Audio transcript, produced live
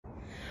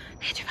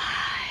Nature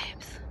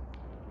vibes.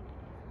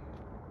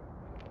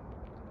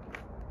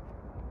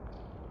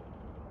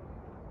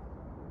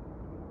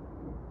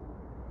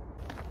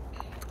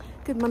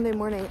 Good Monday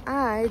morning.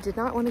 I did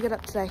not want to get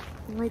up today.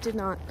 No, I did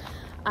not.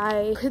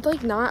 I could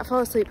like not fall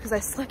asleep because I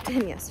slept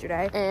in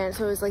yesterday, and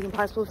so it was like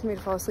impossible for me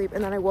to fall asleep.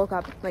 And then I woke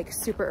up like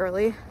super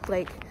early,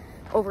 like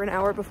over an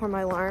hour before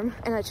my alarm,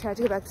 and I tried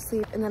to go back to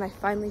sleep, and then I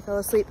finally fell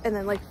asleep, and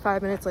then like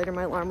 5 minutes later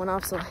my alarm went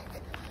off. So like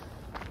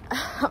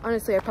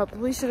honestly, I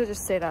probably should have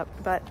just stayed up,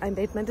 but I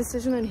made my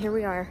decision and here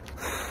we are.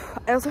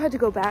 I also had to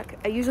go back.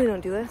 I usually don't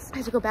do this. I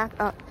had to go back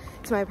up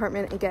to my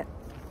apartment and get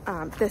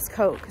this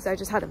coat because I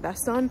just had a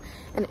vest on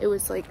and it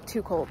was like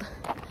too cold.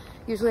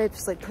 Usually I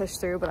just like push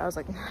through, but I was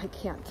like, I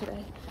can't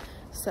today.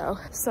 So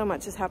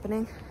much is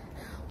happening.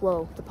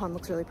 Whoa, the pond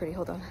looks really pretty.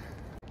 Hold on.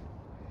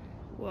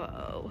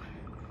 Whoa,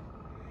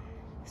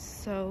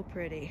 so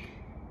pretty.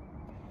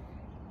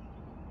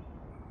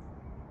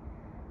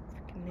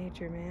 Freaking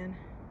nature, man.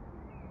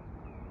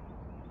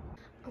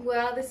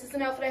 Well, this is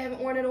an outfit I haven't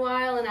worn in a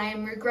while and I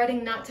am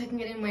regretting not tucking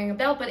it in wearing a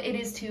belt, but it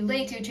is too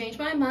late to change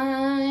my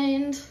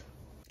mind.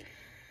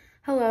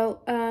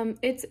 Hello,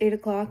 it's 8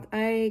 o'clock.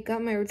 I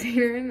got my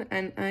retainer in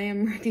and I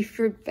am ready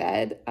for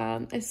bed.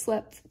 I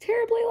slept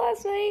terribly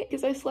last night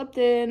because I slept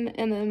in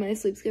and then my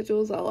sleep schedule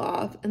was all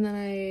off. And then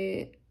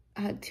I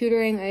had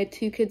tutoring. I had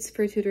 2 kids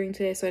for tutoring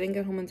today, so I didn't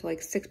get home until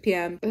like 6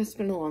 p.m. It's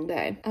been a long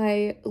day.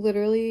 I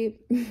literally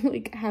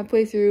like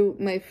halfway through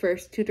my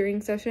first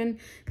tutoring session,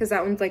 because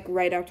that one's like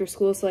right after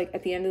school. So like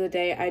at the end of the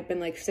day, I'd been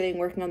like sitting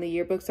working on the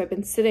yearbook. So I've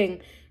been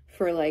sitting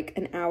for like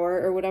an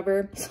hour or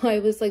whatever. So I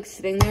was like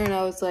sitting there and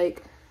I was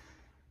like,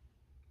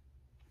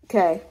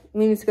 okay,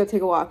 we need to go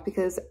take a walk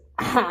because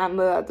I'm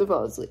about to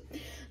fall asleep.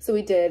 So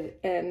we did,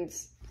 and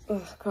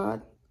oh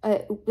God,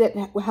 it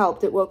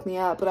helped. It woke me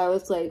up, but I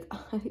was like,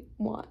 I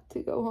want to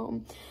go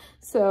home.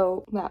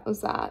 So that was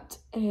that.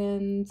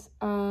 And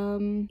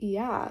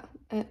yeah,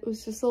 it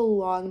was just a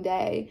long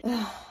day.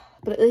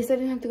 But at least I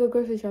didn't have to go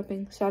grocery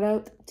shopping. Shout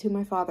out to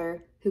my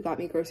father who got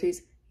me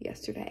groceries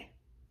yesterday.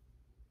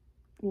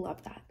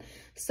 Love that.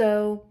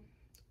 So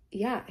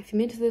yeah, if you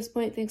made it to this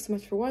point, thanks so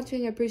much for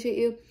watching. I appreciate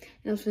you.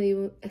 And I'll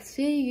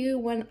see you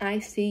when I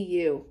see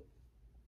you.